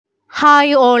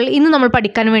Hi all, ഇന്ന് നമ്മൾ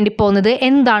പഠിക്കാൻ വേണ്ടി പോകുന്നത്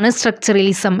എന്താണ്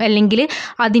സ്ട്രക്ചറലിസം, അല്ലെങ്കിൽ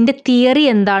അതിൻ്റെ തിയറി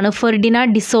എന്താണ്,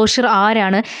 ഫെർഡിനാൻഡ് ഡിസോഷർ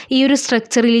ആരാണ്, ഈ ഒരു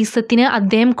സ്ട്രക്ചറലിസത്തിന്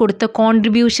അദ്ദേഹം കൊടുത്ത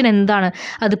കോൺട്രിബ്യൂഷൻ എന്താണ്,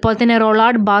 അതുപോലെ തന്നെ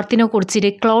റൊളാർഡ് ബാർത്തിനെ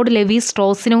കുറിച്ചിട്ട്, ക്ലോഡ് ലെവി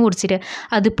സ്ട്രോസിനെ കുറിച്ചിട്ട്,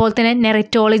 അതുപോലെ തന്നെ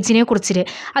നെററ്റോളജിനെ കുറിച്ചിട്ട്.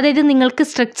 അതായത് നിങ്ങൾക്ക്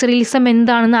സ്ട്രക്ചറലിസം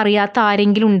എന്താണെന്ന് അറിയാത്ത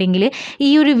ആരെങ്കിലും ഉണ്ടെങ്കിൽ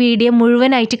ഈ ഒരു വീഡിയോ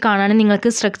മുഴുവനായിട്ട് കാണാൻ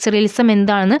നിങ്ങൾക്ക് സ്ട്രക്ചറലിസം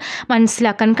എന്താണെന്ന്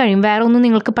മനസ്സിലാക്കാൻ കഴിയും. വേറെ ഒന്നും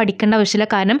നിങ്ങൾക്ക് പഠിക്കേണ്ട ആവശ്യമില്ല,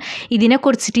 കാരണം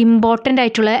ഇതിനെക്കുറിച്ചിട്ട് ഇമ്പോർട്ടൻ്റ്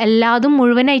ആയിട്ടുള്ള എല്ലാതും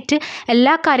മുഴുവനായിട്ട്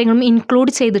എല്ലാ കാര്യങ്ങളും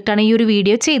ഇൻക്ലൂഡ് ചെയ്തിട്ടാണ് ഈ ഒരു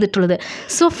വീഡിയോ ചെയ്തിട്ടുള്ളത്.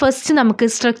 സോ ഫസ്റ്റ് നമുക്ക്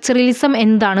സ്ട്രക്ചറലിസം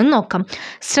എന്താണെന്ന് നോക്കാം.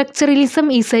 Structuralism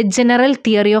is A general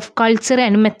theory of culture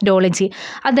and methodology.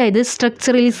 അതായത്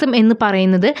സ്ട്രക്ചറലിസം എന്ന്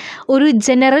പറയുന്നത് ഒരു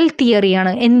ജനറൽ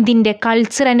തിയറിയാണ്. എന്തിൻ്റെ?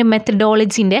 കൾച്ചർ ആൻഡ്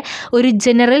മെത്തഡോളജിൻ്റെ ഒരു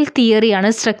ജനറൽ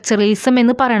തിയറിയാണ് സ്ട്രക്ചറലിസം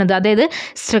എന്ന് പറയുന്നത്. അതായത്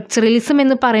സ്ട്രക്ചറലിസം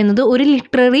എന്ന് പറയുന്നത് ഒരു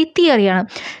ലിറ്റററി തിയറിയാണ്.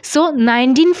 സോ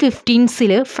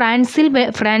 1915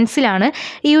 ഫ്രാൻസിലാണ്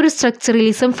ഈ ഒരു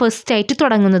സ്ട്രക്ചറലിസം ഫസ്റ്റ് ആയിട്ട്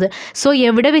തുടങ്ങുന്നത്. സോ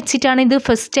എവിടെ വെച്ചിട്ടാണ് ഇത്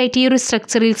ഫസ്റ്റ് ആയിട്ട് ഈ ഒരു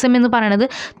സ്ട്രക്ചറലിസം എന്ന് പറയുന്നത്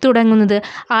തുടങ്ങുന്നത്?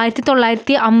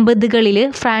 1950കളിൽ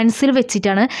ഫ്രാൻസിൽ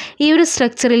വെച്ചിട്ടാണ് ഈ ഒരു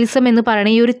സ്ട്രക്ചറലിസം എന്ന്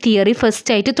പറയുന്ന ഈ ഒരു തിയറി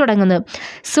ഫസ്റ്റ് ആയിട്ട് തുടങ്ങുന്നത്.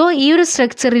 സോ ഈ ഒരു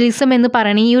സ്ട്രക്ചറലിസം എന്ന്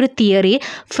പറയുന്ന ഈ ഒരു തിയറി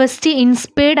ഫസ്റ്റ്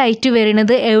ഇൻസ്പയർഡ് ആയിട്ട്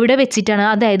വരുന്നത് എവിടെ വെച്ചിട്ടാണ്?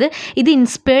 അതായത് ഇത്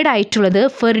ഇൻസ്പയർഡ് ആയിട്ടുള്ളത്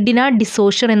ഫെർഡിനാൻഡ്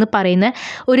ഡിസോഷർ എന്ന് പറയുന്ന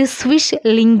ഒരു സ്വിസ്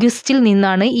ലിംഗ്വിസ്റ്റിൽ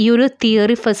നിന്നാണ് ഈ ഒരു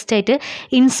തിയറി ഫസ്റ്റ് ആയിട്ട്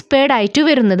ഇൻസ്പയർഡ് ആയിട്ട്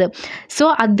വരുന്നത്. സോ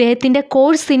അദ്ദേഹത്തിൻ്റെ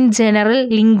കോഴ്സ് ഇൻ ജനറൽ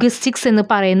ലിംഗ്വിസ്റ്റിക്സ് എന്ന്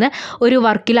പറയുന്ന ഒരു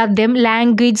വർക്കിൽ അദ്ദേഹം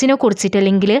ലാംഗ്വേജിനെ കുറിച്ചിട്ട്,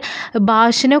 അല്ലെങ്കിൽ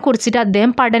ഭാഷനെ കുറിച്ചിട്ട്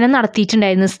അദ്ദേഹം പഠനം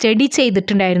നടത്തിയിട്ടുണ്ടായിരുന്നു, സ്റ്റഡി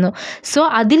ചെയ്തിട്ടുണ്ടായിരുന്നു. സോ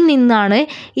അതിൽ നിന്നാണ്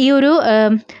ഈ ഒരു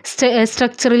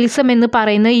സ്ട്രക്ചറലിസം എന്ന്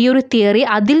പറയുന്ന ഈ ഒരു തിയറി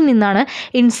അതിൽ നിന്നാണ്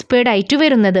ഇൻസ്പയർഡ് ആയിട്ട്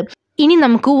വരുന്നത്. ഇനി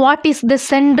നമുക്ക് what is the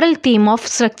central theme of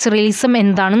structuralism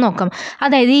എന്താണെന്ന് നോക്കാം.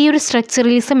 അതായത് ഈ ഒരു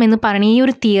സ്ട്രക്ചറലിസം എന്ന് പറയുന്ന ഈ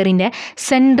ഒരു തിയറിൻ്റെ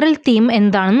സെൻട്രൽ തീം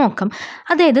എന്താണെന്ന് നോക്കാം.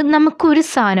 അതായത് നമുക്കൊരു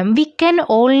സാധനം, we can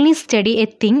only study A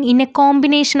thing in A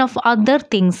combination of other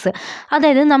things.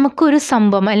 അതായത് നമുക്കൊരു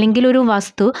സംഭവം അല്ലെങ്കിൽ ഒരു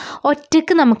വസ്തു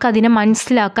ഒറ്റയ്ക്ക് നമുക്കതിനെ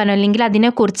മനസ്സിലാക്കാനോ അല്ലെങ്കിൽ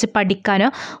അതിനെക്കുറിച്ച് പഠിക്കാനോ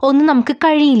ഒന്നും നമുക്ക്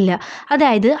കഴിയില്ല.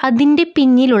 അതായത് അതിൻ്റെ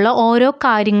പിന്നിലുള്ള ഓരോ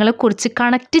കാര്യങ്ങളെക്കുറിച്ച്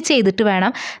കണക്റ്റ് ചെയ്തിട്ട്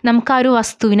വേണം നമുക്ക് ആ ഒരു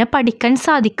വസ്തുവിനെ പഠിക്കാൻ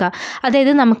സാധിക്കുക.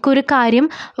 അതായത് നമുക്കൊരു കാര്യം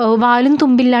വാലും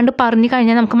തുമ്പില്ലാണ്ട് പറഞ്ഞു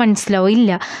കഴിഞ്ഞാൽ നമുക്ക്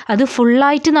മനസ്സിലാവില്ല. അത്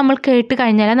ഫുള്ളായിട്ട് നമ്മൾ കേട്ട്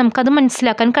കഴിഞ്ഞാൽ നമുക്കത്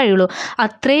മനസ്സിലാക്കാൻ കഴിയുള്ളൂ.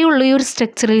 അത്രയേ ഉള്ളൂ ഈ ഒരു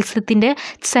സ്ട്രക്ചറലിസത്തിൻ്റെ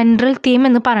സെൻട്രൽ തീം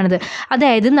എന്ന് പറയുന്നത്.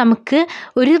 അതായത് നമുക്ക്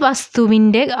ഒരു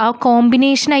വസ്തുവിൻ്റെ ആ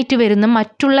കോമ്പിനേഷനായിട്ട് വരുന്ന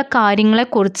മറ്റുള്ള കാര്യങ്ങളെ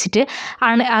കുറിച്ചിട്ട്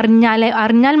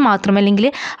അറിഞ്ഞാൽ മാത്രം, അല്ലെങ്കിൽ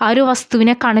ആ ഒരു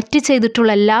വസ്തുവിനെ കണക്റ്റ്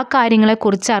ചെയ്തിട്ടുള്ള എല്ലാ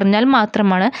കാര്യങ്ങളെക്കുറിച്ച് അറിഞ്ഞാൽ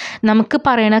മാത്രമാണ് നമുക്ക്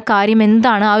പറയുന്ന കാര്യം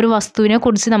എന്താണ്, ആ ഒരു വസ്തുവിനെ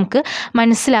കുറിച്ച് നമുക്ക്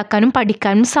മനസ്സിലാക്കാനും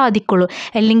പഠിക്കാനും സാധിക്കുള്ളൂ.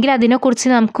 അല്ലെങ്കിൽ അതിനെക്കുറിച്ച്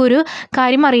നമുക്കൊരു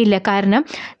കാര്യം അറിയില്ല. കാരണം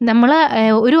നമ്മൾ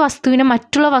ഒരു വസ്തുവിനെ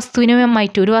മറ്റുള്ള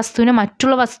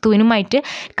വസ്തുവിനുമായിട്ട്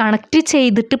കണക്റ്റ്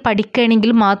ചെയ്തിട്ട്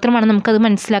പഠിക്കുകയാണെങ്കിൽ മാത്രമാണ് നമുക്കത്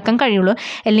മനസ്സിലാക്കാൻ കഴിയുള്ളൂ.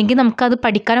 അല്ലെങ്കിൽ നമുക്കത്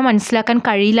പഠിക്കാനോ മനസ്സിലാക്കാൻ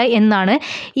കഴിയില്ല എന്നാണ്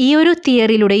ഈ ഒരു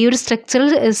തിയറിയിലൂടെ, ഈ ഒരു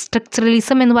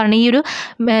സ്ട്രക്ചറലിസം എന്ന് പറയുന്ന ഈ ഒരു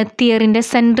തിയറിൻ്റെ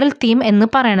സെൻട്രൽ തീം എന്ന്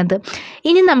പറയണത്.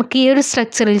 ഇനി നമുക്ക് ഈ ഒരു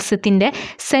സ്ട്രക്ചറലിസത്തിൻ്റെ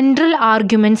സെൻട്രൽ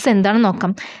ആർഗ്യുമെൻറ്റ്സ് എന്താണെന്ന്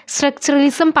നോക്കാം.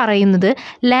 സ്ട്രക്ചറലിസം പറയുന്നത്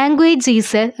language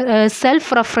is A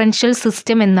self referential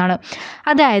system എന്നാണ്.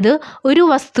 അതായത് ഒരു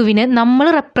വസ്തുവിനെ നമ്മൾ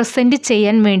റെപ്രസെൻറ്റ്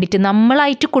ചെയ്യാൻ വേണ്ടിയിട്ട്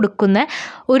നമ്മളായിട്ട് കൊടുക്കുന്ന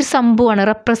ഒരു സംഭവമാണ്,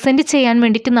 റെപ്രസെൻറ്റ് ചെയ്യാൻ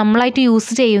വേണ്ടിയിട്ട് നമ്മളായിട്ട്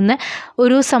യൂസ് ചെയ്യുന്ന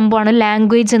ഒരു സംഭവമാണ്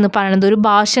ലാംഗ്വേജ് എന്ന് പറയുന്നത്, ഒരു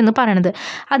ഭാഷ എന്ന് പറയുന്നത്.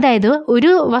 അതായത്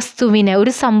ഒരു വസ്തുവിനെ,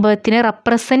 ഒരു സംഭവത്തിനെ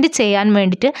റെപ്രസെൻറ്റ് ചെയ്യാൻ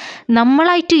വേണ്ടിയിട്ട്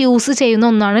നമ്മളായിട്ട് യൂസ് ചെയ്യുന്ന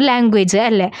ഒന്നാണ് ലാംഗ്വേജ്,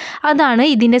 അല്ലേ? അതാണ്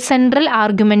ഇതിൻ്റെ സെൻട്രൽ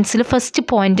ആർഗ്യുമെൻറ്റ്സിൽ ഫസ്റ്റ്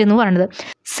പോയിന്റ് എന്ന് പറയുന്നത്.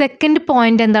 സെക്കൻഡ്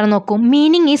പോയിന്റ് എന്താണെന്ന് നോക്കൂ.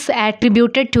 Meaning is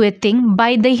attributed to A thing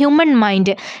by the human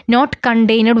mind not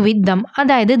contained വിത്ത് ദം.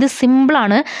 അതായത് ഇത്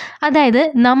സിമ്പിളാണ്. അതായത്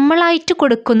നമ്മളായിട്ട്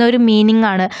കൊടുക്കുന്ന ഒരു മീനിങ്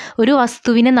ആണ്, ഒരു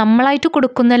വസ്തുവിന് നമ്മളായിട്ട്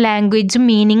കൊടുക്കുന്ന ലാംഗ്വേജും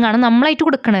മീനിങ് ആണ് നമ്മളായിട്ട്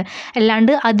കൊടുക്കുന്നത്,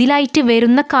 അല്ലാണ്ട് അതിലായിട്ട്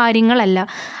വരുന്ന കാര്യങ്ങളല്ല.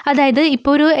 അതായത്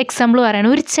ഇപ്പോൾ ഒരു എക്സാമ്പിൾ പറയുകയാണ്,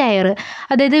 ഒരു ചെയർ,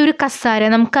 അതായത് ഒരു കസാര,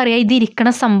 നമുക്കറിയാം ഇത് ഇരിക്കണ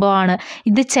സംഭവമാണ്,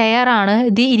 ഇത് ചെയറാണ്,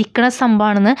 ഇത് ഇരിക്കണ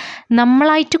സംഭവമാണെന്ന്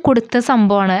നമ്മളായിട്ട് കൊടുത്ത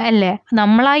സംഭവമാണ്, അല്ലേ?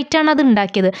 നമ്മളായിട്ടാണ് അത്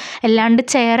ഉണ്ടാക്കിയത്. അല്ലാണ്ട്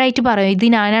ചെയറായിട്ട് പറയും ഇത്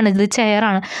ഞാനാണ്, ഇത്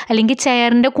ചെയറാണ്, അല്ലെങ്കിൽ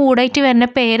ചെയറിൻ്റെ കൂടായിട്ട് വരുന്ന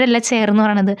പേരല്ല ചെയർ എന്ന്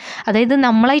പറയുന്നത്. അതായത്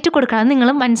നമ്മളായിട്ട് കൊടുക്കണം, അത് നിങ്ങൾ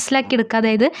മനസ്സിലാക്കിയെടുക്കുക.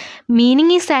 അതായത്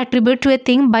meaning is attribute to A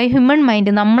thing by human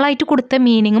mind, നമ്മളായിട്ട് കൊടുത്ത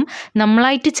മീനിങ്ങും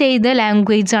നമ്മളായിട്ട് ചെയ്ത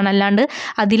ലാംഗ്വേജാണ്, അല്ലാണ്ട്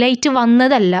അതിലായിട്ട്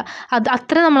വന്നതല്ല. അത്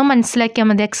അത്ര നമ്മൾ മനസ്സിലാക്കിയാൽ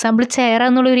മതി. എക്സാമ്പിൾ ചെയർ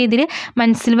എന്നുള്ള രീതിയിൽ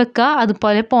മനസ്സിൽ വെക്കുക,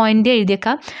 അതുപോലെ പോയിന്റ്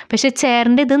എഴുതിയേക്കാം. പക്ഷേ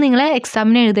ചെയറിൻ്റെ ഇത് നിങ്ങൾ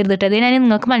എക്സാമിന് എഴുതരുത് കേട്ടോ, അത് ഞാൻ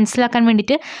നിങ്ങൾക്ക് മനസ്സിലാക്കാൻ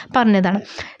വേണ്ടിയിട്ട് പറഞ്ഞതാണ്.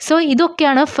 സോ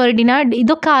ഇതൊക്കെയാണ്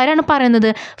ഇതൊക്കെ ആരാണ് പറയുന്നത്?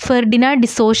 ഫെർഡിനാൻഡ്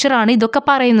ഡിസോഷർ ആണ് ഇതൊക്കെ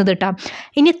പറയുന്നത് കേട്ടോ.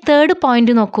 ഇനി തേർഡ്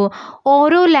പോയിന്റ് നോക്കൂ.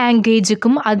 ഓരോ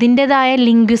ലാംഗ്വേജിനും അതിൻ്റെതായ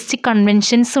ലിംഗ്വിസ്റ്റിക്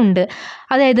കൺവെൻഷൻസ് ഉണ്ട്.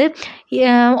 അതായത്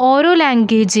ഓരോ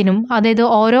ലാംഗ്വേജിനും, അതായത്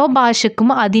ഓരോ ഭാഷയ്ക്കും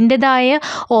അതിൻ്റെതായ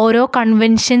ഓരോ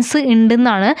കൺവെൻഷൻസ്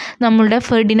ഉണ്ടെന്നാണ് നമ്മളുടെ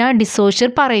ഫെർഡിനാൻഡ്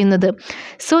ഡിസോഷർ പറയുന്നത്.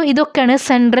 സോ ഇതൊക്കെയാണ്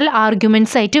സെൻട്രൽ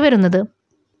ആർഗ്യുമെൻറ്റ്സ് ആയിട്ട് വരുന്നത്.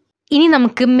 ഇനി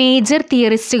നമുക്ക് മേജർ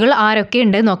തിയറിസ്റ്റുകൾ ആരൊക്കെ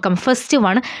ഉണ്ട് നോക്കാം. First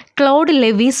one Claude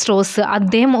levy Straus.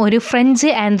 അദ്ദേഹം ഒരു ഫ്രഞ്ച്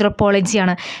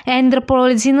ആന്ത്രോപോളജിയാണ്.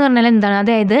 ആന്ത്രോപോളജി എന്ന് പറഞ്ഞാൽ എന്താണ്?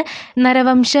 അതായത്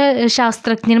നരവംശ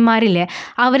ശാസ്ത്രജ്ഞന്മാരില്ലേ,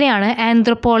 അവരെയാണ്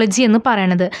ആന്ത്രോപോളജി എന്ന്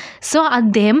പറയണത്. സോ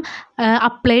അദ്ദേഹം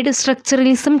അപ്ലൈഡ്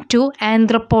സ്ട്രക്ചറലിസം ടു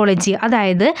ആന്ത്രോപോളജി,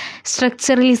 അതായത്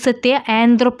സ്ട്രക്ചറലിസത്തെ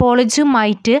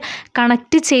ആന്ത്രോപോളജിയുമായിട്ട്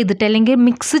കണക്ട് ചെയ്തിട്ട് അല്ലെങ്കിൽ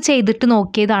മിക്സ് ചെയ്തിട്ട്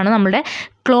നോക്കിയതാണ് നമ്മുടെ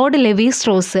ക്ലോഡ് ലെവി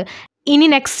സ്ട്രോസ്. ഇനി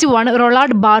നെക്സ്റ്റ് വൺ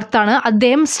റൊളാർഡ് ബാർത്ത് ആണ്.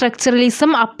 അദ്ദേഹം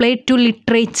സ്ട്രക്ചറലിസം അപ്ലൈഡ് ടു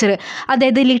ലിറ്ററേച്ചർ,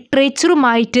 അതായത്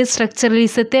ലിറ്ററേച്ചറുമായിട്ട്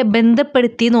സ്ട്രക്ചറലിസത്തെ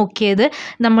ബന്ധപ്പെടുത്തി നോക്കിയത്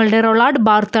നമ്മളുടെ റൊളാർഡ്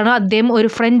ബാർത്ത് ആണ്. അദ്ദേഹം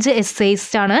ഒരു ഫ്രഞ്ച്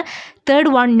എസ്സേയിസ്റ്റ് ആണ്.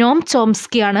 തേർഡ് വൺ നോം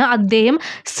ചോംസ്കി ആണ്. അദ്ദേഹം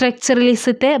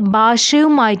സ്ട്രക്ചറലിസത്തെ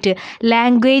ഭാഷയുമായിട്ട്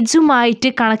ലാംഗ്വേജുമായിട്ട്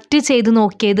കണക്ട് ചെയ്ത്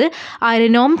നോക്കിയത്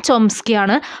നോം ചോംസ്കി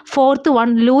ആണ്. Fourth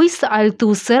one Luis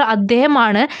Althusser.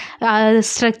 അദ്ദേഹമാണ്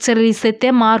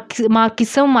സ്ട്രക്ചറലിസത്തെ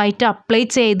മാർക്സിസവുമായിട്ട് അപ്ലൈ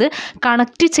ചെയ്ത്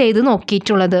കണക്ട് ചെയ്ത്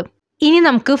നോക്കിയിട്ടുള്ളത്. ഇനി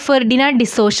നമുക്ക് ഫെർഡിനാൻഡ്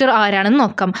ഡിസോഷർ ആരാണെന്ന്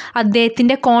നോക്കാം.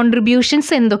 അദ്ദേഹത്തിൻ്റെ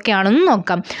കോൺട്രിബ്യൂഷൻസ് എന്തൊക്കെയാണെന്ന്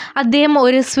നോക്കാം. അദ്ദേഹം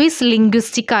ഒരു സ്വിസ്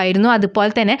ലിംഗ്വിസ്റ്റിക് ആയിരുന്നു,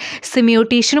 അതുപോലെ തന്നെ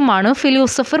സെമിയോട്ടീഷ്യനുമാണ്,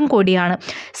 ഫിലോസഫറും കൂടിയാണ്.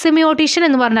 സെമിയോട്ടീഷ്യൻ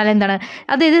എന്ന് പറഞ്ഞാൽ എന്താണ്?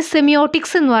 അതായത്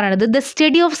സെമിയോട്ടിക്സ് എന്ന് പറയുന്നത് the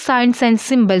study of science and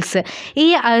symbols. ഈ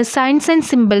സയൻസ് ആൻഡ്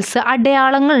സിമ്പിൾസ്,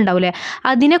 അടയാളങ്ങൾ ഉണ്ടാവില്ലേ,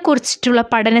 അതിനെക്കുറിച്ചിട്ടുള്ള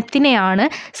പഠനത്തിനെയാണ്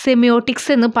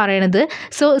സെമിയോട്ടിക്സ് എന്ന് പറയുന്നത്.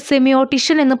 സോ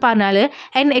സെമിയോട്ടീഷ്യൻ എന്ന് പറഞ്ഞാൽ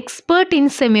ആൻ എക്സ്പേർട്ട് ഇൻ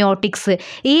സെമിയോട്ടിക്സ്.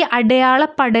 ഈ അടയാള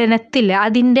പഠനത്തിൽ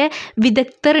അതിൻ്റെ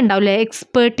വിദഗ്ധർ ഉണ്ടാവില്ലേ,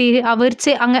 എക്സ്പേർട്ട്,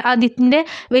 അതിൻ്റെ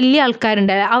വലിയ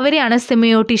ആൾക്കാരുണ്ടാവില്ല, അവരെയാണ്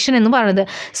സെമിയോട്ടീഷ്യൻ എന്ന് പറയുന്നത്.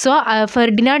 സോ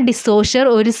ഫെർഡിനാൻഡ് ഡിസോഷർ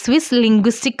ഒരു സ്വിസ്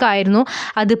ലിംഗ്വിസ്റ്റിക് ആയിരുന്നു,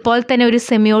 അതുപോലെ തന്നെ ഒരു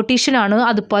സെമിയോട്ടീഷ്യനാണ്,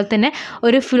 അതുപോലെ തന്നെ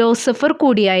ഒരു ഫിലോസഫർ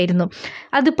കൂടിയായിരുന്നു.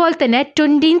 അതുപോലെ തന്നെ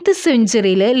 20th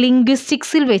സെഞ്ച്വറിയിൽ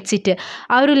ലിംഗ്വിസ്റ്റിക്സിൽ വെച്ചിട്ട്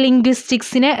ആ ഒരു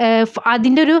ലിംഗ്വിസ്റ്റിക്സിനെ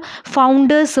അതിൻ്റെ ഒരു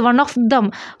ഫൗണ്ടേഴ്സ്, വൺ ഓഫ് ദം,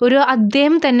 ഒരു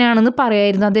അദ്ദേഹം തന്നെയാണെന്ന്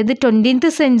പറയായിരുന്നു. അതായത് 20th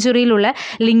സെഞ്ച്വറിയിലുള്ള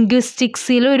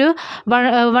ലിംഗ്വിസ്റ്റിക്സിലൊരു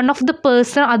one of the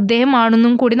person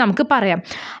അദ്ദേഹമാണെന്നും കൂടി നമുക്ക് പറയാം.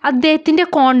 അദ്ദേഹത്തിൻ്റെ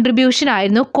കോൺട്രിബ്യൂഷൻ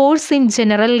ആയിരുന്നു കോഴ്സ് ഇൻ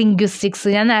ജനറൽ ലിംഗ്വിസ്റ്റിക്സ്.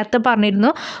 ഞാൻ നേരത്തെ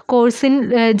പറഞ്ഞിരുന്നു, കോഴ്സ് ഇൻ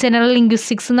ജനറൽ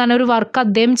ലിംഗ്വിസ്റ്റിക്സ് എന്ന് പറഞ്ഞ ഒരു വർക്ക്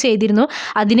അദ്ദേഹം ചെയ്തിരുന്നു.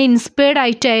 അതിനെ ഇൻസ്പയർഡ്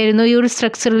ആയിട്ടായിരുന്നു ഈ ഒരു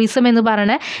സ്ട്രക്ചറലിസം എന്ന്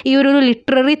പറയുന്ന ഈ ഒരു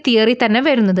ലിറ്റററി തിയറി തന്നെ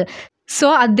വരുന്നത്. സോ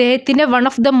അദ്ദേഹത്തിൻ്റെ one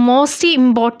of the most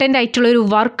important ആയിട്ടുള്ള ഒരു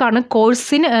വർക്കാണ്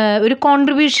കോഴ്സിൻ, ഒരു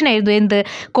കോൺട്രിബ്യൂഷൻ ആയിരുന്നു എന്ത്,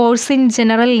 കോഴ്സ് ഇൻ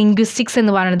ജനറൽ ലിംഗ്വിസ്റ്റിക്സ്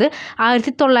എന്ന് പറയുന്നത്.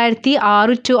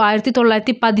 1906 to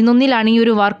 1911 ഈ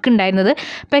ഒരു വർക്ക് ഉണ്ടായിരുന്നത്.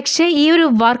 പക്ഷേ ഈ ഒരു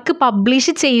വർക്ക്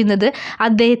പബ്ലിഷ് ചെയ്യുന്നത്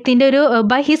അദ്ദേഹത്തിൻ്റെ ഒരു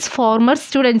ബൈ ഹിസ് ഫോർമർ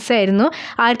സ്റ്റുഡൻസ് ആയിരുന്നു.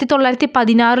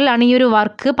 1916 ഈ ഒരു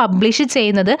വർക്ക് പബ്ലിഷ്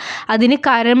ചെയ്യുന്നത്. അതിന്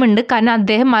കാരണമുണ്ട്, കാരണം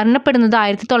അദ്ദേഹം മരണപ്പെടുന്നത്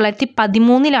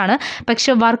 1913.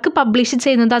 പക്ഷേ വർക്ക് പബ്ലിഷ്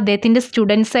ചെയ്യുന്നത് അദ്ദേഹത്തിൻ്റെ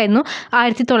സ്റ്റുഡൻസ് ആയിരുന്നു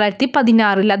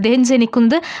 1916. അദ്ദേഹം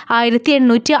ജനിക്കുന്നത്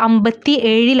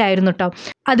 1857 കേട്ടോ.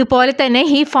 അതുപോലെ തന്നെ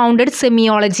ഹി ഫൗണ്ടഡ്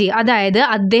സെമിയോളജി, അതായത്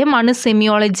അദ്ദേഹമാണ്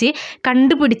സെമിയോളജി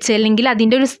കണ്ടുപിടിച്ചത്, അല്ലെങ്കിൽ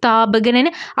അതിൻ്റെ ഒരു സ്ഥാപകൻ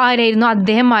ആരായിരുന്നു?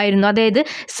 അദ്ദേഹമായിരുന്നു. അതായത്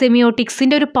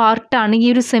സെമിയോട്ടിക്സിൻ്റെ ഒരു പാർട്ടാണ് ഈ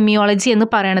ഒരു സെമിയോളജി എന്ന്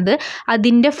പറയണത്.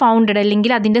 അതിൻ്റെ ഫൗണ്ടഡ്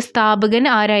അല്ലെങ്കിൽ അതിൻ്റെ സ്ഥാപകൻ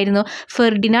ആരായിരുന്നു?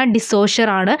 ഫെർഡിനാൻഡ് ഡിസോഷർ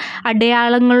ആണ്.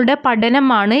 അടയാളങ്ങളുടെ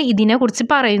പഠനമാണ് ഇതിനെക്കുറിച്ച്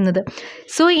പറയുന്നത്.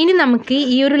 സോ ഇനി നമുക്ക്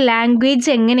ഈ ഒരു ലാംഗ്വേജ്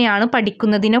എങ്ങനെയാണ്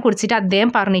പഠിക്കുന്നതിനെ കുറിച്ചിട്ട് അദ്ദേഹം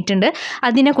പറഞ്ഞിട്ടുണ്ട്,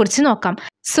 അതിനെക്കുറിച്ച് നോക്കാം.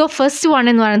 സോ ഫസ്റ്റ് വൺ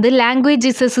എന്ന് പറയുന്നത് language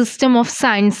is A system of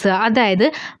science. അതായത്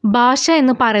ഭാഷ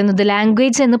എന്ന് പറയുന്നത്,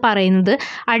 ലാംഗ്വേജ് എന്ന് പറയുന്നത്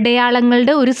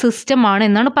അടയാളങ്ങളുടെ ഒരു സിസ്റ്റമാണ്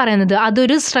എന്നാണ് പറയുന്നത്.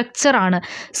 അതൊരു സ്ട്രക്ചറാണ്.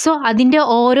 സോ അതിൻ്റെ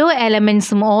ഓരോ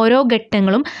എലമെൻസും ഓരോ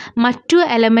ഘട്ടങ്ങളും മറ്റു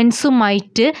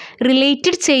എലമെൻസുമായിട്ട്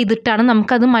റിലേറ്റഡ് ചെയ്തിട്ടാണ്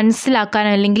നമുക്കത്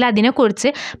മനസ്സിലാക്കാനോ അല്ലെങ്കിൽ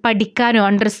അതിനെക്കുറിച്ച് പഠിക്കാനോ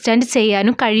അണ്ടർസ്റ്റാൻഡ്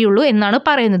ചെയ്യാനും കഴിയുള്ളൂ എന്നാണ്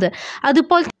പറയുന്നത്.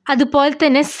 അതുപോലെ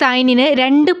തന്നെ സൈനിന്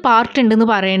 2 പാർട്ട് ഉണ്ടെന്ന്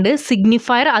പറയുന്നുണ്ട്,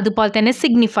 സിഗ്നിഫയർ അതുപോലെ തന്നെ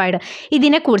സിഗ്നിഫൈഡ്.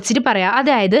 ഇതിനെ കുറിച്ചിട്ട് പറയാം.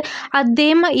 അതായത്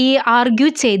അദ്ദേഹം ഈ ആർഗ്യൂ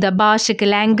ചെയ്ത ഭാഷയ്ക്ക്,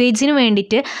 ലാംഗ്വേജിന്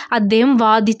വേണ്ടിയിട്ട് അദ്ദേഹം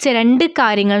വാദിച്ച 2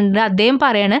 കാര്യങ്ങളുണ്ട്. അദ്ദേഹം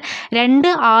പറയാണ്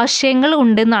 2 ആശയങ്ങൾ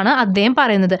ഉണ്ടെന്നാണ് അദ്ദേഹം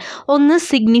പറയുന്നത്. ഒന്ന്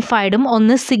സിഗ്നിഫൈഡും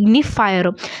ഒന്ന്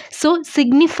സിഗ്നിഫയറും. സോ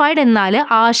സിഗ്നിഫൈഡ് എന്നാൽ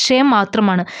ആശയം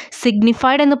മാത്രമാണ്.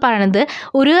 സിഗ്നിഫൈഡ് എന്ന് പറയുന്നത്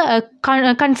ഒരു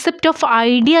കൺസെപ്റ്റ് ഓഫ്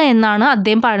ഐഡിയ എന്നാണ്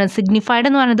അദ്ദേഹം പറയുന്നത്. സിഗ്നിഫൈഡ്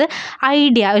എന്ന് പറയുന്നത്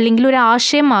ഐഡിയ അല്ലെങ്കിൽ ഒരു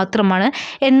ആശയം മാത്രമാണ്.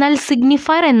 എന്നാൽ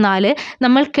സിഗ്നിഫയർ എന്നാൽ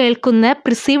നമ്മൾ കേൾക്കുന്ന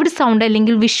പ്രിസീവ്ഡ് സൗണ്ട്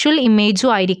അല്ലെങ്കിൽ വിഷ്വൽ ഇമേജോ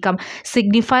ആയിരിക്കാം.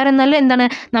 സിഗ്നിഫയർ എന്നാൽ എന്താണ്?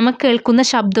 നമ്മൾ കേൾക്കുന്ന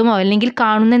ശബ്ദമോ അല്ലെങ്കിൽ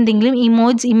കാണുന്ന എന്തെങ്കിലും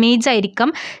ഇമേജ്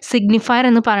ആയിരിക്കാം സിഗ്നിഫയർ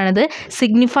എന്ന് പറയുന്നത്.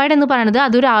 സിഗ്നിഫൈഡ് എന്ന് പറയുന്നത്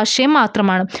അതൊരു ആശയം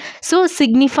മാത്രമാണ്. സോ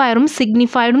സിഗ്നിഫയറും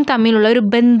സിഗ്നിഫൈഡും തമ്മിലുള്ള ഒരു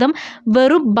ബന്ധം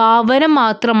വെറും ഭാവന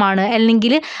മാത്രമാണ്,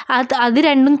 അല്ലെങ്കിൽ അത്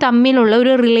രണ്ടും തമ്മിലുള്ള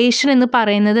ഒരു റിലേഷൻ എന്ന്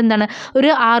പറയുന്നത് എന്താണ്,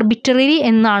 ഒരു ആർബിട്രറി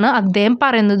എന്നാണ് അദ്ദേഹം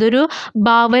പറയുന്നത്, ഒരു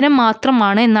ഭാവന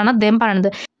മാത്രമാണ് എന്നാണ് അദ്ദേഹം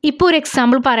പറയുന്നത്. ഇപ്പോൾ ഒരു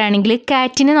എക്സാമ്പിൾ പറയുകയാണെങ്കിൽ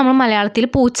കാറ്റിനെ നമ്മൾ മലയാളത്തിൽ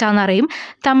പൂച്ച എന്നറിയും,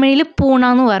 തമിഴിൽ പൂണ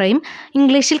എന്ന് പറയും,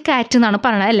 ഇംഗ്ലീഷിൽ കാറ്റ് എന്നാണ്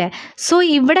പറയുന്നത് അല്ലേ. സോ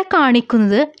ഇവിടെ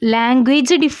കാണിക്കുന്നത്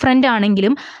ലാംഗ്വേജ് ഡിഫറെൻ്റ്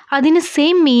ആണെങ്കിലും അതിന്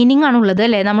സെയിം മീനിങ് ആണുള്ളത്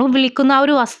അല്ലേ. നമ്മൾ വിളിക്കുന്ന ആ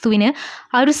ഒരു വസ്തുവിന്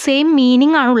ആ ഒരു സെയിം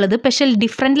മീനിങ് ആണുള്ളത്, പക്ഷേ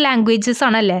ഡിഫറെൻറ്റ് ലാംഗ്വേജസ്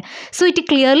ആണല്ലേ. So it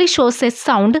clearly shows A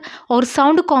sound or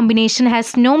sound combination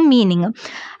has no meaning.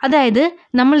 അതായത്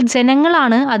നമ്മൾ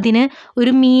ജനങ്ങളാണ് അതിന്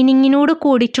ഒരു മീനിങ്ങിനോട്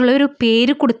കൂടിയിട്ടുള്ള ഒരു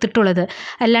പേര് കൊടുത്തിട്ടുള്ളത്,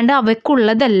 അല്ലാണ്ട്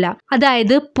അവയ്ക്കുള്ളതല്ല.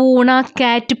 അതായത് പൂണ,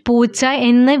 കാറ്റ്, പൂച്ച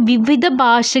എന്ന വിവിധ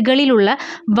ഭാഷകളിലുള്ള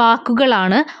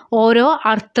വാക്കുകളാണ്, ഓരോ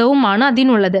അർത്ഥവുമാണ്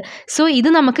അതിനുള്ളത്. സോ ഇത്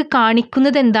നമുക്ക്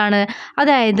കാണിക്കുന്നത് എന്താണ്,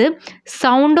 അതായത്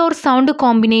sound or sound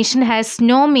combination has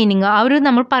no meaning. ആ ഒരു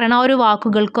നമ്മൾ പറയുന്ന ആ ഒരു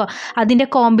വാക്കുകൾക്കോ അതിൻ്റെ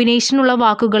കോമ്പിനേഷനുള്ള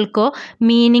വാക്കുകൾക്കോ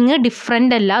മീനിങ്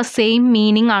ഡിഫറെൻ്റ് അല്ല, സെയിം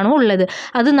മീനിങ് ആണ് ഉള്ളത്.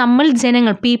 അത് നമ്മൾ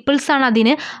ജനങ്ങൾ പീപ്പിൾസാണ്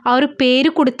അതിന് ആ ഒരു പേര്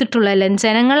കൊടുത്തിട്ടുള്ളതല്ലേ.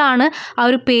 ജനങ്ങളാണ് ആ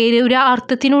ഒരു പേര്, ഒരു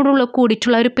അർത്ഥത്തിനോടുള്ള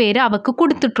കൂടിയിട്ടുള്ള ഒരു പേര് അവർക്ക്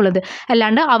കൊടുത്തിട്ടുള്ളത്,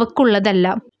 അല്ലാണ്ട് അവക്കുള്ളതല്ല.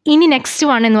 ഇനി നെക്സ്റ്റ്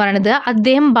വൺ എന്ന് പറയുന്നത്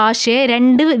അദ്ദേഹം ഭാഷയെ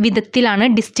 2 വിധത്തിലാണ്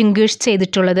ഡിസ്റ്റിങ്വിഷ്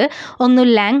ചെയ്തിട്ടുള്ളത്. ഒന്ന്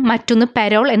ലാങ്, മറ്റൊന്ന്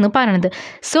പെരോൾ എന്ന് പറയുന്നത്.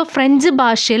 സോ ഫ്രഞ്ച്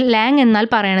ഭാഷയിൽ ലാങ് എന്നാൽ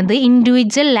പറയണത്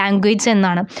ഇൻഡിവിജ്വൽ ലാംഗ്വേജ്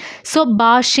എന്നാണ്. സോ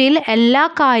ഭാഷയിൽ എല്ലാ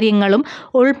കാര്യങ്ങളും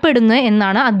ഉൾപ്പെടുന്നു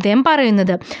എന്നാണ് അദ്ദേഹം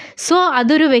പറയുന്നത്. സോ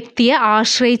അതൊരു വ്യക്തിയെ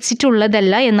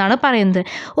ആശ്രയിച്ചിട്ടുള്ളതല്ല എന്നാണ് പറയുന്നത്.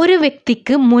 ഒരു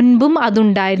വ്യക്തിക്ക് മുൻപും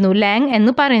അതുണ്ടായിരുന്നു ലാങ്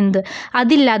എന്ന് പറയുന്നത്.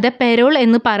 അതില്ലാതെ പെരോൾ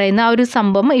എന്ന് പറയുന്ന ആ ഒരു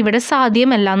സംഭവം ഇവിടെ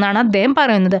സാധ്യമല്ല എന്നാണ് അദ്ദേഹം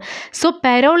പറയുന്നത്. സോ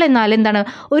പെരോൾ എന്നാൽ എന്താണ്,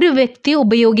 ഒരു വ്യക്തി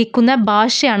ഉപയോഗിക്കുന്ന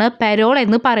ഭാഷയാണ് പെരോൾ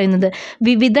എന്ന് പറയുന്നത്.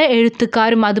 വിവിധ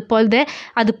എഴുത്തുകാരും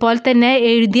അതുപോലെ തന്നെ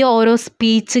എഴുതിയ ഓരോ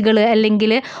സ്പീച്ചുകൾ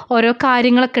അല്ലെങ്കിൽ ഓരോ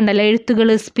കാര്യങ്ങളൊക്കെ ഉണ്ടല്ലോ, എഴുത്തുകൾ,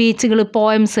 സ്പീച്ചുകൾ,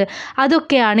 പോയംസ്,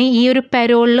 അതൊക്കെയാണ് ഈ ഒരു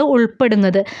പെരോളിൽ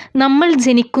ഉൾപ്പെടുന്നത്. നമ്മൾ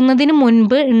ജനിക്കുന്നതിന്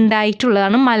മുൻപ്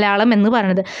ഉണ്ടായിട്ടുള്ളതാണ് മലയാളം എന്ന്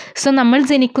പറയുന്നത്. സോ നമ്മൾ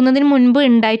ജനിക്കുന്നതിന് മുൻപ്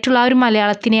ഉണ്ടായിട്ടുള്ള ആ ഒരു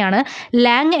മലയാളത്തിനെയാണ്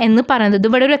ലാങ് എന്ന് പറയുന്നത്.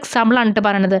 ഇവിടെ ഒരു എക്സാമ്പിളാണ് കേട്ടോ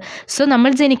പറയുന്നത്. സോ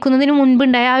നമ്മൾ ജനിക്കുന്നതിന് മുൻപ്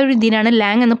ഉണ്ടായ ആ ഒരു ഇതിനാണ്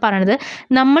ലാങ് എന്ന് പറയുന്നത്.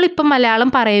 നമ്മളിപ്പോൾ മലയാളം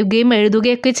പറയുകയും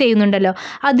എഴുതുകയൊക്കെ ചെയ്യുന്നുണ്ടല്ലോ,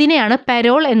 അതിനെയാണ്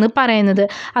പെരോൾ എന്ന് പറയുന്നത്.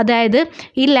 അതായത്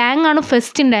ഈ ലാങ് ആണ്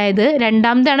ഫസ്റ്റ് ഉണ്ടായത്,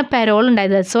 രണ്ടാമതാണ് പെരോൾ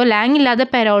ഉണ്ടായത്. സോ ലാങ് ഇല്ലാതെ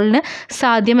പെരോളിന്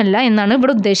സാധ്യമല്ല എന്നാണ്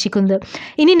ഇവിടെ ഉദ്ദേശിക്കുന്നത്.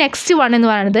 ഇനി നെക്സ്റ്റ് വൺ എന്ന്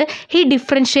പറയുന്നത് he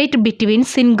differentiate between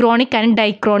synchronic and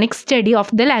ഡൈക്രോണിക് study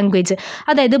of the language.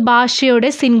 അതായത്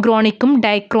ഭാഷയുടെ സിൻക്രോണിക്കും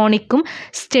ഡൈക്രോണിക്കും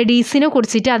സ്റ്റഡീസിനെ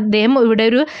കുറിച്ചിട്ട് അദ്ദേഹം ഇവിടെ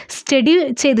ഒരു സ്റ്റഡി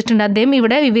ചെയ്തിട്ടുണ്ട്. അദ്ദേഹം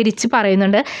ഇവിടെ വിവരിച്ച്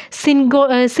പറയുന്നുണ്ട്.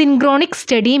 Synchronic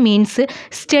study means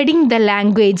studying the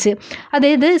language.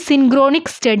 അതായത്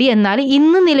സിൻക്രോണിക് സ്റ്റഡി എന്നാൽ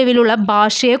ഇന്ന് നിലവിലുള്ള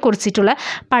ഭാഷയെക്കുറിച്ചിട്ടുള്ള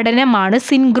പഠനമാണ്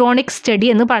സിൻക്രോണിക് സ്റ്റഡി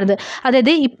എന്ന് പറയുന്നത്.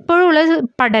 അതായത് ഇപ്പോഴുള്ള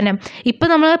പഠനം, ഇപ്പോൾ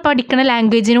നമ്മൾ പഠിക്കുന്ന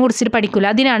ലാംഗ്വേജിനെ കുറിച്ചിട്ട് പഠിക്കില്ല,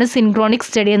 അതിനാണ് സിൻക്രോണിക്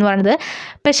സ്റ്റഡി എന്ന് പറയുന്നത്.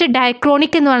 പക്ഷേ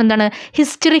ഡയക്രോണിക് എന്ന് പറയുന്നതാണ്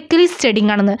ഹിസ്റ്ററിക്കലി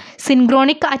സ്റ്റഡിങ് ആണെന്ന്.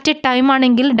 സിൻക്രോണിക് അറ്റ് എ ടൈം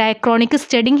ആണെങ്കിൽ ഡയക്രോണിക്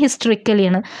സ്റ്റഡിങ്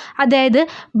ഹിസ്റ്ററിക്കലിയാണ്. അതായത്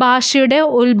ഭാഷയുടെ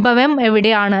ഉത്ഭവം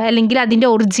എവിടെയാണ്, അല്ലെങ്കിൽ അതിൻ്റെ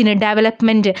ഒറിജിന്,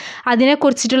 ഡെവലപ്മെൻറ്റ്,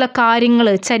 അതിനെക്കുറിച്ചിട്ടുള്ള കാര്യങ്ങൾ,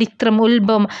 ചരിത്രം,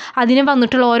 ഉത്ഭവം, അതിന്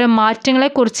വന്നിട്ടുള്ള ഓരോ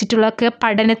മാറ്റങ്ങളെക്കുറിച്ചിട്ടുള്ള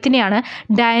പഠനത്തിനെയാണ്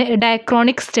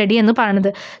ഡയക്രോണിക് സ്റ്റഡി എന്ന്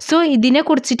പറയുന്നത്. സോ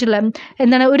ഇതിനെക്കുറിച്ചിട്ടുള്ള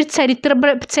എന്താണ് ഒരു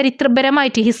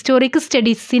ചരിത്രപരമായിട്ട് ഹിസ്റ്റോറിക്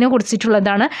സ്റ്റഡീസിനെ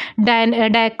കുറിച്ചിട്ടുള്ളതാണ്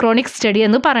ഡയക്രോണിക് സ്റ്റഡി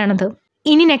എന്ന് പറയുന്നത്.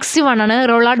 ഇനി നെക്സ്റ്റ് വണ്ണാണ്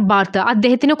റോളാർഡ് ബാർത്ത്.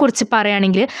 അദ്ദേഹത്തിനെ കുറിച്ച്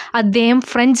പറയുകയാണെങ്കിൽ അദ്ദേഹം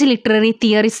ഫ്രഞ്ച് ലിറ്റററി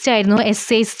തിയറിസ്റ്റ് ആയിരുന്നു,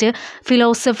 എസ്സേയിസ്റ്റ്,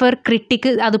 ഫിലോസഫർ, ക്രിട്ടിക്,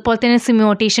 അതുപോലെ തന്നെ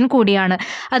സിമിയോട്ടീഷ്യൻ കൂടിയാണ്.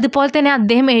 അതുപോലെ തന്നെ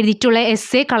അദ്ദേഹം എഴുതിയിട്ടുള്ള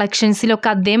എസ്സേ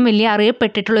കളക്ഷൻസിലൊക്കെ അദ്ദേഹം വലിയ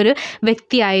അറിയപ്പെട്ടിട്ടുള്ളൊരു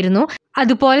വ്യക്തിയായിരുന്നു.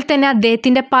 അതുപോലെ തന്നെ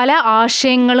അദ്ദേഹത്തിൻ്റെ പല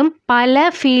ആശയങ്ങളും പല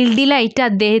ഫീൽഡിലായിട്ട്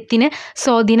അദ്ദേഹത്തിന്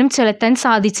സ്വാധീനം ചെലുത്താൻ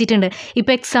സാധിച്ചിട്ടുണ്ട്.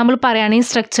 ഇപ്പോൾ എക്സാമ്പിൾ പറയുകയാണെങ്കിൽ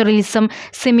structuralism,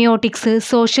 semiotics,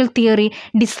 social theory,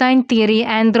 design theory,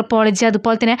 anthropology,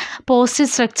 അതുപോലെ തന്നെ പോസ്റ്റ്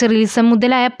സ്ട്രക്ചറലിസം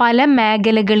മുതലായ പല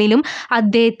മേഖലകളിലും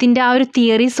അദ്ദേഹത്തിൻ്റെ ആ ഒരു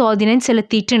തിയറി സ്വാധീനം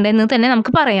ചെലുത്തിയിട്ടുണ്ട് എന്ന് തന്നെ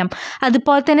നമുക്ക് പറയാം.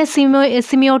 അതുപോലെ തന്നെ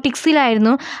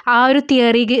സിമിയോട്ടിക്സിലായിരുന്നു ആ ഒരു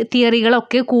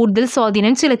തിയറികളൊക്കെ കൂടുതൽ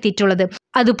സ്വാധീനം ചെലുത്തിയിട്ടുള്ളത്.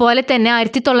 അതുപോലെ തന്നെ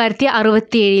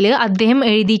 1967 അദ്ദേഹം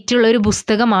എഴുതിയിട്ടുള്ളൊരു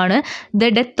പുസ്തകമാണ് the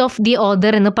death of the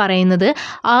author എന്ന് പറയുന്നത്.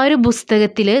 ആ ഒരു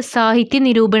പുസ്തകത്തിൽ സാഹിത്യ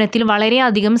നിരൂപണത്തിൽ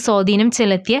വളരെയധികം സ്വാധീനം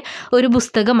ചെലുത്തിയ ഒരു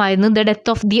പുസ്തകമായിരുന്നു the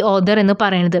death of the author എന്ന്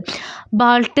പറയുന്നത്.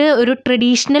 ബാൾട്ട് ഒരു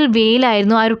ട്രഡീഷണൽ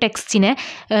വേയിലായിരുന്നു ആ ഒരു ടെക്സ്റ്റിനെ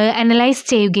അനലൈസ്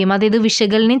ചെയ്യുകയും, അതായത്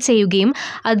വിശകലനം ചെയ്യുകയും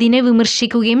അതിനെ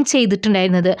വിമർശിക്കുകയും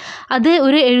ചെയ്തിട്ടുണ്ടായിരുന്നത്. അത്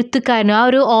ഒരു എഴുത്തുകാരനും ആ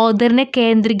ഒരു ഓഥറിനെ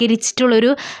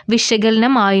കേന്ദ്രീകരിച്ചിട്ടുള്ളൊരു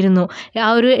വിശകലനമായിരുന്നു.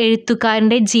 ആ ഒരു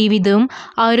എഴുത്തുകാരൻ്റെ ജീവിതവും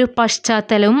ആ ഒരു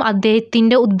പശ്ചാത്തലവും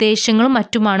അദ്ദേഹത്തിൻ്റെ ഉദ്ദേശങ്ങളും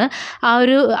മറ്റുമാണ്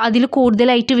അതിൽ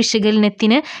കൂടുതലായിട്ട്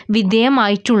വിശകലനത്തിന്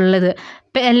വിധേയമായിട്ടുള്ളത്.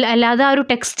 അല്ലാതെ ആ ഒരു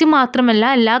ടെക്സ്റ്റ് മാത്രമല്ല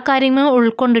എല്ലാ കാര്യങ്ങളും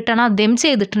ഉൾക്കൊണ്ടിട്ടാണ് അദ്ദേഹം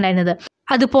ചെയ്തിട്ടുണ്ടായിരുന്നത്.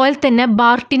 അതുപോലെ തന്നെ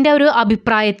ബാർട്ടിൻ്റെ ഒരു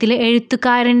അഭിപ്രായത്തിൽ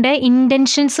എഴുത്തുകാരൻ്റെ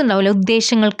ഇൻറ്റൻഷൻസ് ഉണ്ടാവില്ല,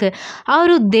 ഉദ്ദേശങ്ങൾക്ക്, ആ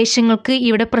ഒരു ഉദ്ദേശങ്ങൾക്ക്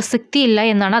ഇവിടെ പ്രസക്തിയില്ല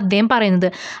എന്നാണ് അദ്ദേഹം പറയുന്നത്.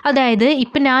 അതായത്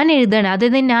ഇപ്പം ഞാൻ എഴുതുകയാണ്,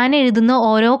 അതായത് ഞാൻ എഴുതുന്ന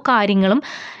ഓരോ കാര്യങ്ങളും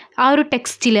ആ ഒരു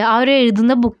ടെക്സ്റ്റിൽ, ആ ഒരു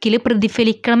എഴുതുന്ന ബുക്കിൽ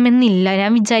പ്രതിഫലിക്കണമെന്നില്ല.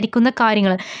 ഞാൻ വിചാരിക്കുന്ന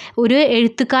കാര്യങ്ങൾ, ഒരു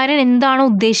എഴുത്തുകാരൻ എന്താണോ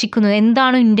ഉദ്ദേശിക്കുന്നത്,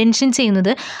 എന്താണോ ഇൻറ്റൻഷൻ ചെയ്യുന്നത്,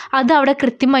 അത് അവിടെ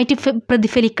കൃത്യമായിട്ട്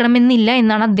പ്രതിഫലിക്കണമെന്നില്ല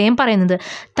എന്നാണ് അദ്ദേഹം പറയുന്നത്.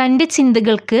 തൻ്റെ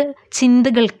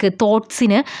ചിന്തകൾക്ക്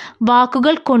തോട്ട്സിന്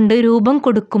വാക്കുകൾ കൊണ്ട് രൂപം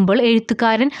കൊടുക്കുമ്പോൾ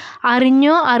എഴുത്തുകാരൻ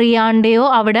അറിഞ്ഞോ അറിയാണ്ടെയോ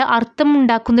അവിടെ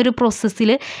അർത്ഥമുണ്ടാക്കുന്നൊരു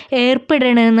പ്രോസസ്സിൽ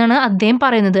ഏർപ്പെടണമെന്നാണ് അദ്ദേഹം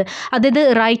പറയുന്നത്. അതായത്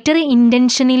റൈറ്റർ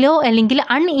ഇൻറ്റൻഷനിലോ അല്ലെങ്കിൽ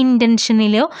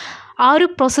അൺഇൻറ്റൻഷനിലോ ആ ഒരു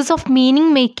പ്രോസസ്സ് ഓഫ്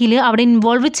മീനിങ് മേക്കിൽ അവിടെ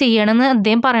ഇൻവോൾവ് ചെയ്യണമെന്ന്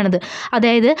അദ്ദേഹം പറയണത്.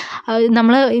 അതായത്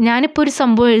ഞാനിപ്പോൾ ഒരു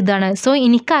സംഭവം എഴുതാണ്, സോ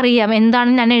എനിക്കറിയാം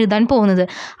എന്താണ് ഞാൻ എഴുതാൻ പോകുന്നത്.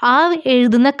 ആ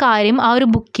എഴുതുന്ന കാര്യം ആ ഒരു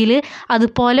ബുക്കിൽ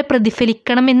അതുപോലെ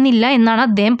പ്രതിഫലിക്കണമെന്നില്ല എന്നാണ്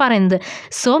അദ്ദേഹം പറയുന്നത്.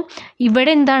 സോ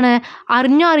ഇവിടെ എന്താണ്,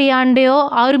 അറിഞ്ഞോ അറിയാണ്ടെയോ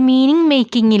ആ ഒരു മീനിങ്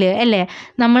മേക്കിങ്ങിൽ, അല്ലേ,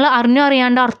 നമ്മൾ അറിഞ്ഞോ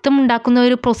അറിയാണ്ടോ അർത്ഥം ഉണ്ടാക്കുന്ന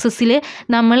ഒരു പ്രോസസ്സിൽ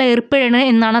നമ്മൾ ഏർപ്പെടണം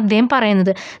എന്നാണ് അദ്ദേഹം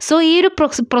പറയുന്നത്. സോ ഈ ഒരു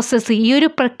പ്രോസസ്സ്, ഈ ഒരു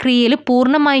പ്രക്രിയയിൽ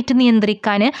പൂർണ്ണമായിട്ട്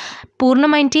നിയന്ത്രിക്കാൻ,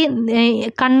 പൂർണ്ണമായിട്ട്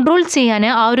കൺട്രോൾ ചെയ്യാൻ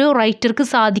ആ ഒരു റൈറ്റർക്ക്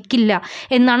സാധിക്കില്ല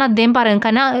എന്നാണ് അദ്ദേഹം പറയുന്നത്.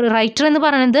 കാരണം റൈറ്റർ എന്ന്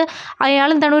പറയുന്നത് അയാൾ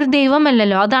എന്താണ്, ഒരു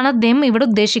ദൈവമല്ലല്ലോ. അതാണ് അദ്ദേഹം ഇവിടെ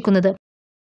ഉദ്ദേശിക്കുന്നത്.